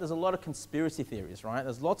movement, there's a lot of conspiracy theories, right?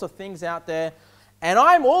 There's lots of things out there. And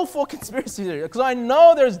I'm all for conspiracy theories, because I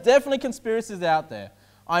know there's definitely conspiracies out there.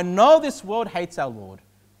 I know this world hates our Lord.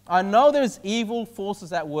 I know there's evil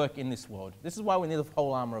forces at work in this world. This is why we need the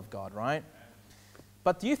whole armor of God, right?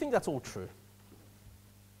 But do you think that's all true?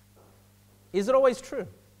 Is it always true?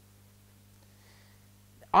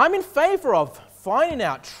 I'm in favor of finding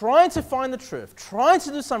out, trying to find the truth, trying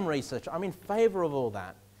to do some research. I'm in favor of all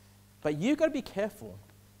that. But you've got to be careful,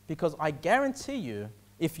 because I guarantee you,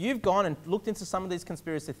 if you've gone and looked into some of these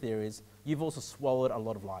conspiracy theories, you've also swallowed a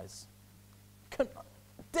lot of lies.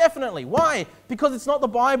 Definitely. Why? Because it's not the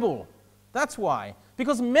Bible. That's why.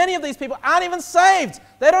 Because many of these people aren't even saved.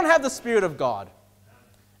 They don't have the Spirit of God.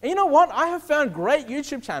 And you know what? I have found great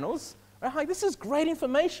YouTube channels. I'm like, this is great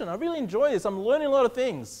information. I really enjoy this. I'm learning a lot of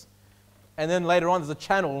things. And then later on, there's a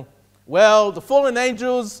channel. Well, the fallen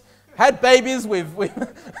angels had babies with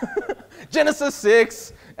Genesis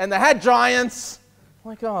 6, and they had giants.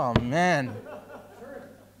 I'm like, oh, man.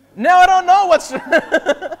 Now I don't know what's...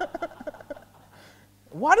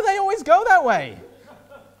 Why do they always go that way?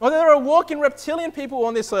 Or there are walking reptilian people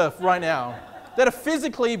on this earth right now that are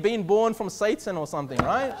physically being born from Satan or something,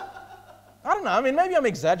 right? I don't know. I mean, maybe I'm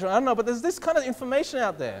exaggerating. I don't know. But there's this kind of information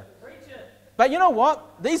out there. But you know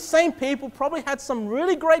what? These same people probably had some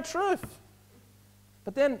really great truth.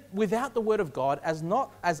 But then without the Word of God,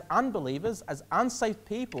 as unbelievers, as unsaved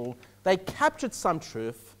people, they captured some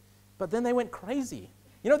truth, but then they went crazy.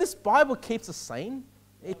 You know, this Bible keeps us sane.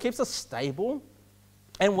 It keeps us stable.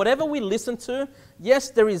 And whatever we listen to,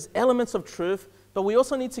 yes, there is elements of truth, but we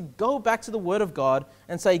also need to go back to the Word of God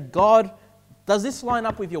and say, God, does this line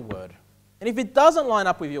up with your Word? And if it doesn't line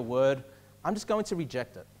up with your Word, I'm just going to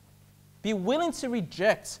reject it. Be willing to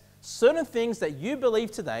reject certain things that you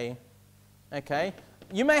believe today, okay?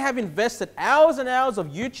 You may have invested hours and hours of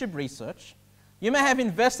YouTube research. You may have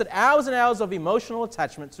invested hours and hours of emotional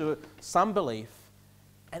attachment to some belief,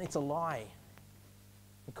 and it's a lie.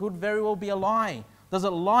 It could very well be a lie. Does it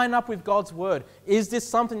line up with God's word? Is this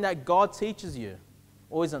something that God teaches you,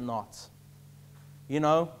 or is it not? You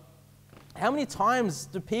know, how many times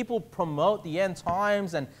do people promote the end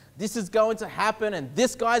times and this is going to happen and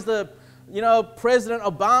this guy's the, you know, President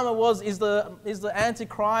Obama is the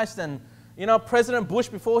Antichrist, and, you know, President Bush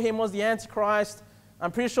before him was the Antichrist.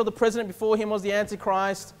 I'm pretty sure the president before him was the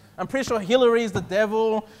Antichrist. I'm pretty sure Hillary is the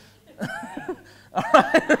devil. All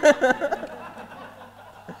right.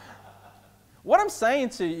 What I'm saying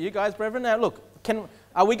to you guys, brethren, now look,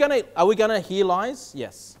 are we gonna hear lies?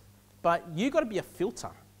 Yes, but you got to be a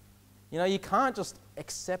filter. You know, you can't just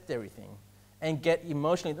accept everything and get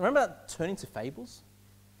emotionally. Remember that turning to fables?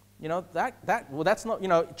 You know well, that's not. You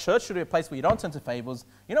know, church should be a place where you don't turn to fables.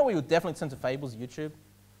 You know where you definitely turn to fables? YouTube,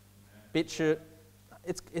 BitChute.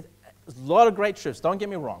 It's a lot of great truths. Don't get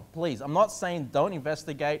me wrong, please. I'm not saying don't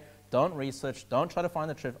investigate, don't research, don't try to find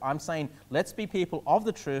the truth. I'm saying let's be people of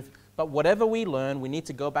the truth. But whatever we learn, we need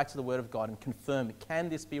to go back to the Word of God and confirm it. Can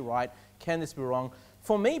this be right? Can this be wrong?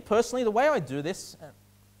 For me personally, the way I do this,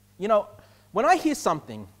 you know, when I hear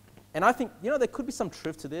something and I think, you know, there could be some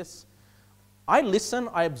truth to this, I listen,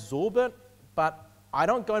 I absorb it, but I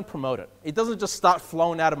don't go and promote it. It doesn't just start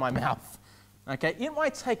flowing out of my mouth. Okay? It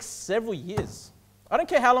might take several years. I don't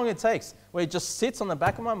care how long it takes, where it just sits on the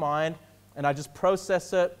back of my mind and I just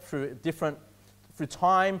process it through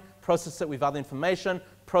time, process it with other information,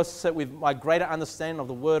 process it with my greater understanding of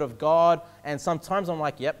the Word of God, and sometimes I'm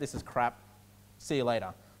like, yep, this is crap. See you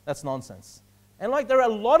later. That's nonsense. And like, there are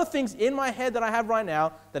a lot of things in my head that I have right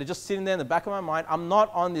now that are just sitting there in the back of my mind. I'm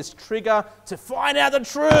not on this trigger to find out the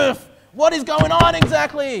truth. What is going on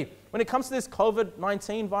exactly? When it comes to this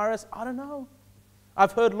COVID-19 virus, I don't know.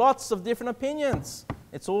 I've heard lots of different opinions.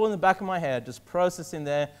 It's all in the back of my head, just processing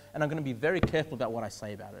there, and I'm going to be very careful about what I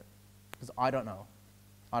say about it, because I don't know.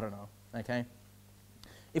 I don't know, okay?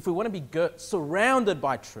 If we want to be surrounded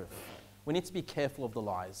by truth, we need to be careful of the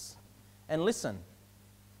lies. And listen,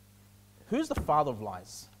 who's the father of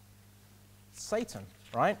lies? Satan,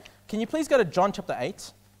 right? Can you please go to John chapter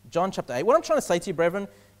 8? John chapter 8. What I'm trying to say to you, brethren,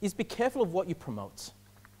 is be careful of what you promote,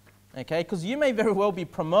 okay? Because you may very well be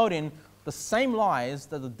promoting the same lies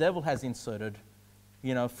that the devil has inserted,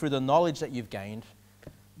 you know, through the knowledge that you've gained.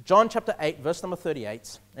 John chapter 8, verse number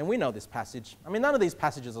 38, and we know this passage. I mean, none of these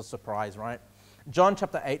passages are a surprise, right? John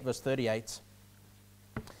chapter 8, verse 38.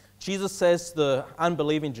 Jesus says to the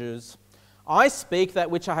unbelieving Jews, I speak that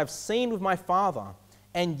which I have seen with my Father,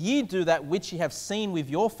 and ye do that which ye have seen with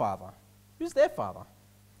your father. Who's their father?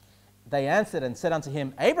 They answered and said unto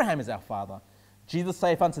him, Abraham is our father. Jesus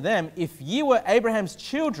saith unto them, If ye were Abraham's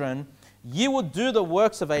children, ye would do the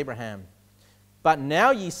works of Abraham. But now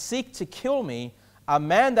ye seek to kill me, a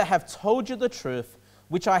man that have told you the truth,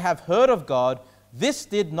 which I have heard of God. This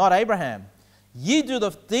did not Abraham. Ye do the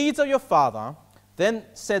deeds of your father. Then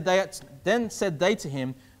said they to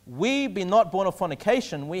him, We be not born of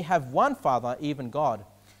fornication, we have one Father, even God.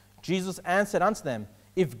 Jesus answered unto them,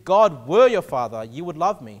 If God were your Father, ye would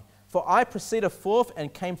love me. For I proceeded forth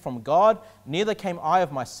and came from God, neither came I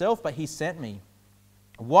of myself, but he sent me.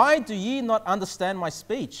 Why do ye not understand my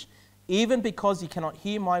speech? Even because ye cannot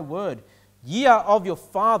hear my word. Ye are of your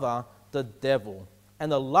father, the devil,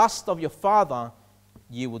 and the lust of your father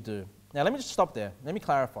ye will do. Now let me just stop there. Let me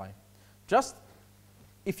clarify. Just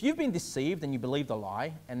if you've been deceived and you believed a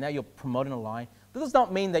lie, and now you're promoting a lie, that does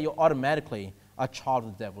not mean that you're automatically a child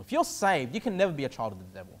of the devil. If you're saved, you can never be a child of the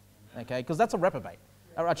devil, okay? Because that's a reprobate.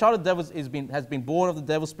 A child of the devil has been born of the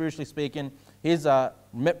devil, spiritually speaking. He's a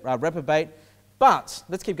reprobate. But,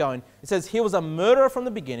 let's keep going. It says, he was a murderer from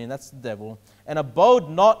the beginning, that's the devil, and abode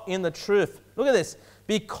not in the truth. Look at this.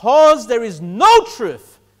 Because there is no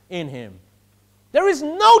truth in him. There is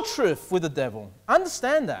no truth with the devil.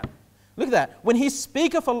 Understand that. Look at that. When he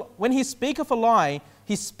speaketh a lie,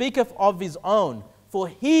 he speaketh of his own. For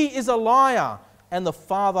he is a liar and the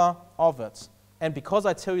father of it. And because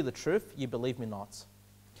I tell you the truth, ye believe me not.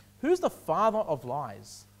 Who's the father of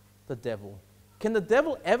lies? The devil. Can the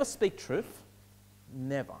devil ever speak truth?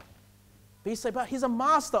 Never. But you say, but he's a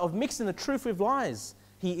master of mixing the truth with lies.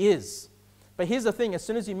 He is. But here's the thing, as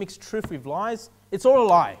soon as you mix truth with lies, it's all a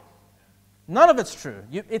lie. None of it's true.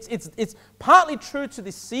 It's partly true to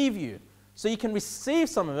deceive you, so you can receive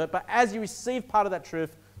some of it, but as you receive part of that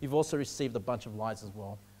truth, you've also received a bunch of lies as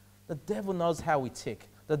well. The devil knows how we tick.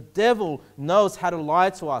 The devil knows how to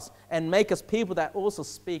lie to us and make us people that also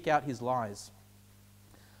speak out his lies.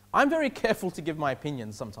 I'm very careful to give my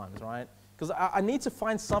opinions sometimes, right? Because I need to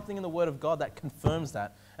find something in the Word of God that confirms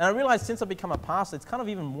that. And I realized since I've become a pastor, it's kind of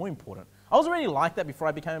even more important. I was already like that before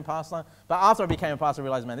I became a pastor, but after I became a pastor, I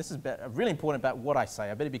realized, man, this is really important about what I say.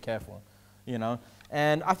 I better be careful. you know.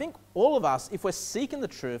 And I think all of us, if we're seeking the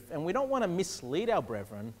truth and we don't want to mislead our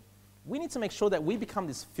brethren, we need to make sure that we become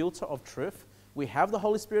this filter of truth. We have the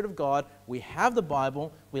Holy Spirit of God, we have the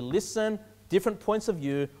Bible, we listen, different points of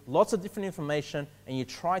view, lots of different information, and you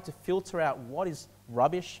try to filter out what is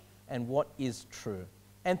rubbish and what is true.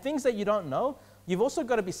 And things that you don't know, you've also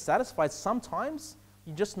got to be satisfied. Sometimes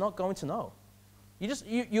you're just not going to know.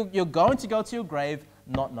 You're going to go to your grave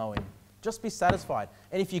not knowing. Just be satisfied.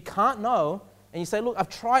 And if you can't know, and you say, look,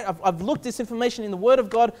 I've looked this information in the Word of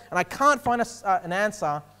God, and I can't find an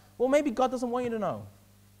answer, well, maybe God doesn't want you to know.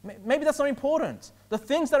 Maybe that's not important. The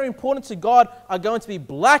things that are important to God are going to be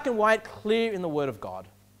black and white, clear in the Word of God.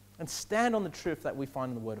 And stand on the truth that we find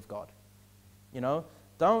in the Word of God. You know,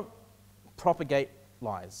 don't propagate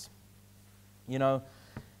lies. You know,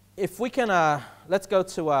 if we can, let's go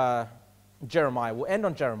to Jeremiah. We'll end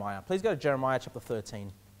on Jeremiah. Please go to Jeremiah chapter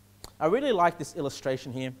 13. I really like this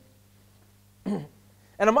illustration here. And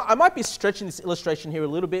I might be stretching this illustration here a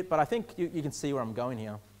little bit, but I think you can see where I'm going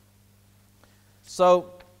here.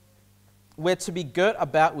 So, we're to be girt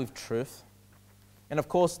about with truth. And of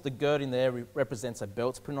course, the girt in there represents a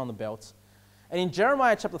belt, putting on the belt. And in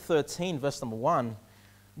Jeremiah chapter 13, verse number 1,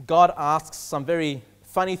 God asks some very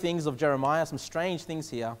funny things of Jeremiah, some strange things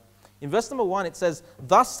here. In verse number 1, it says,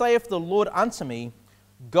 "Thus saith the Lord unto me,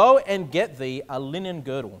 go and get thee a linen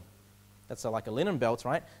girdle." That's like a linen belt,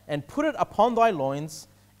 right? "And put it upon thy loins,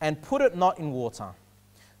 and put it not in water."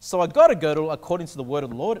 So I got a girdle according to the word of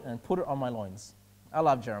the Lord, and put it on my loins. I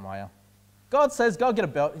love Jeremiah. God says, go get a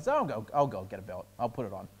belt. He says, I'll go get a belt. I'll put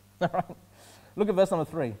it on. All right. Look at verse number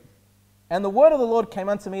 3. "And the word of the Lord came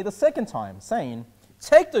unto me the second time, saying,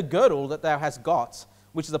 Take the girdle that thou hast got,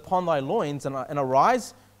 which is upon thy loins, and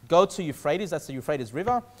arise, go to Euphrates," that's the Euphrates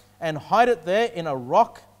River, "and hide it there in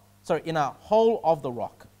a hole of the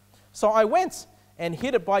rock. So I went and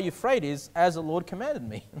hid it by Euphrates as the Lord commanded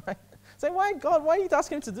me." Say, why, God, why are you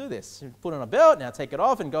asking him to do this? You put on a belt, now take it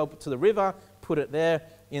off and go to the river, put it there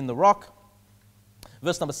in the rock.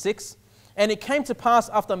 Verse number 6, "And it came to pass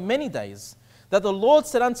after many days that the Lord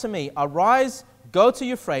said unto me, Arise, go to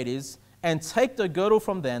Euphrates, and take the girdle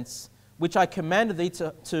from thence, which I commanded thee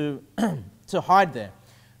to hide there.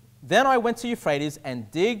 Then I went to Euphrates and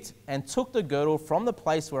digged and took the girdle from the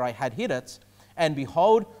place where I had hid it, and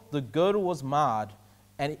behold, the girdle was marred,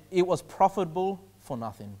 and it was profitable for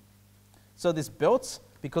nothing." So this belt,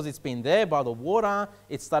 because it's been there by the water,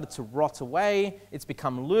 it started to rot away, it's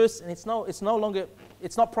become loose, and it's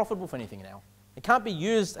not profitable for anything now. It can't be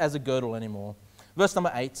used as a girdle anymore. Verse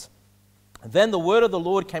number 8, "Then the word of the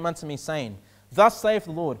Lord came unto me, saying, Thus saith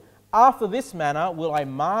the Lord, After this manner will I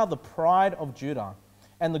mar the pride of Judah,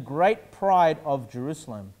 and the great pride of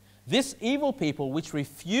Jerusalem. This evil people which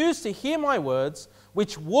refuse to hear my words,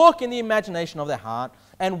 which walk in the imagination of their heart,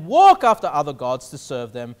 and walk after other gods to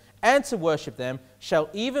serve them and to worship them, shall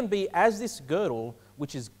even be as this girdle,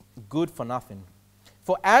 which is good for nothing.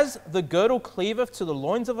 For as the girdle cleaveth to the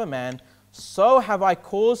loins of a man, so have I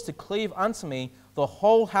caused to cleave unto me the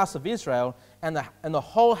whole house of Israel and the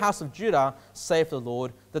whole house of Judah, saith the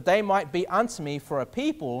Lord, that they might be unto me for a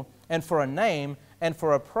people and for a name and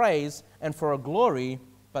for a praise and for a glory,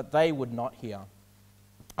 but they would not hear."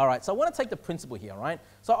 All right, so I want to take the principle here, right?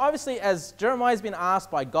 So obviously, as Jeremiah has been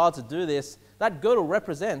asked by God to do this, that girdle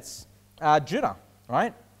represents Judah,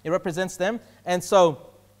 right? It represents them. And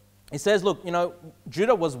so it says, look, you know,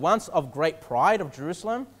 Judah was once of great pride of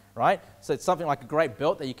Jerusalem, right? So it's something like a great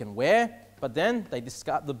belt that you can wear, but then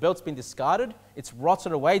the belt's been discarded, it's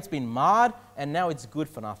rotted away, it's been marred, and now it's good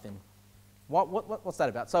for nothing. What's that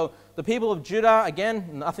about? So the people of Judah, again,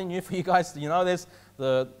 nothing new for you guys, you know this,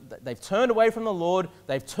 they've turned away from the Lord,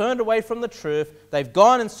 they've turned away from the truth, they've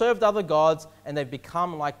gone and served other gods, and they've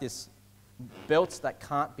become like this belt that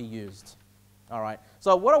can't be used. All right,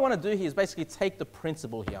 so what I want to do here is basically take the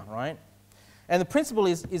principle here, right? And the principle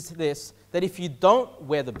is this, that if you don't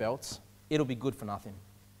wear the belt, it'll be good for nothing.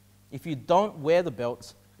 If you don't wear the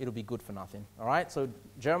belt, it'll be good for nothing, all right? So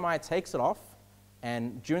Jeremiah takes it off,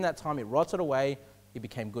 and during that time, it rotted away. It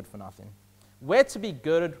became good for nothing. We're to be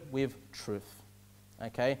girded with truth,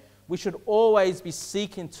 okay? We should always be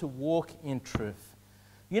seeking to walk in truth.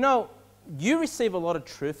 You know, you receive a lot of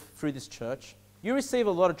truth through this church. You receive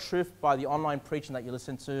a lot of truth by the online preaching that you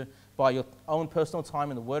listen to, by your own personal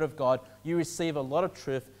time in the Word of God. You receive a lot of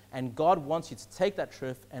truth, and God wants you to take that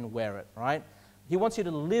truth and wear it, right? He wants you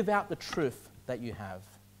to live out the truth that you have.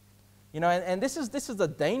 You know, and this is the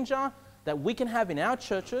danger that we can have in our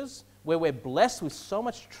churches where we're blessed with so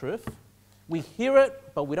much truth. We hear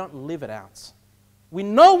it, but we don't live it out. We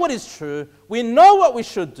know what is true. We know what we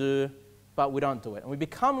should do, but we don't do it. And we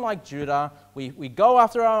become like Judah. We go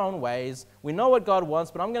after our own ways. We know what God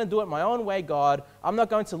wants, but I'm going to do it my own way, God. I'm not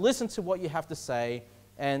going to listen to what you have to say.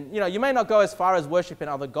 And, you may not go as far as worshiping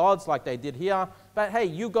other gods like they did here, but hey,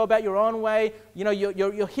 you go about your own way.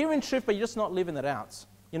 You're hearing truth, but you're just not living it out.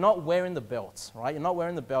 You're not wearing the belt, right? You're not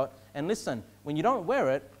wearing the belt. And listen, when you don't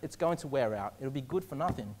wear it, it's going to wear out. It'll be good for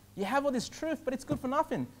nothing. You have all this truth, but it's good for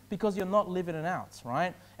nothing because you're not living it out,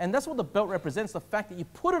 right? And that's what the belt represents, the fact that you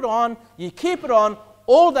put it on, you keep it on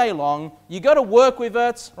all day long. You go to work with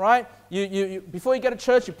it, right? Before you go to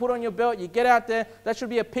church, you put on your belt, you get out there. That should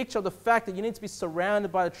be a picture of the fact that you need to be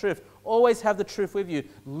surrounded by the truth. Always have the truth with you.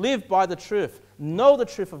 Live by the truth. Know the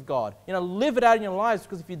truth of God. Live it out in your lives,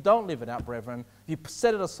 because if you don't live it out, brethren, if you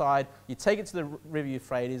set it aside, you take it to the river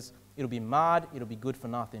Euphrates, it'll be marred, it'll be good for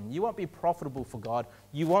nothing. You won't be profitable for God.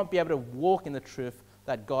 You won't be able to walk in the truth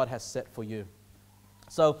that God has set for you.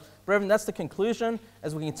 So, brethren, that's the conclusion.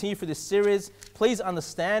 As we continue through this series, please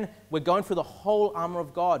understand we're going through the whole armor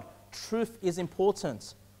of God. Truth is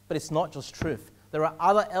important, but it's not just truth. There are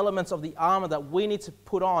other elements of the armor that we need to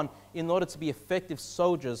put on in order to be effective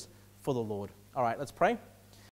soldiers for the Lord. All right, let's pray.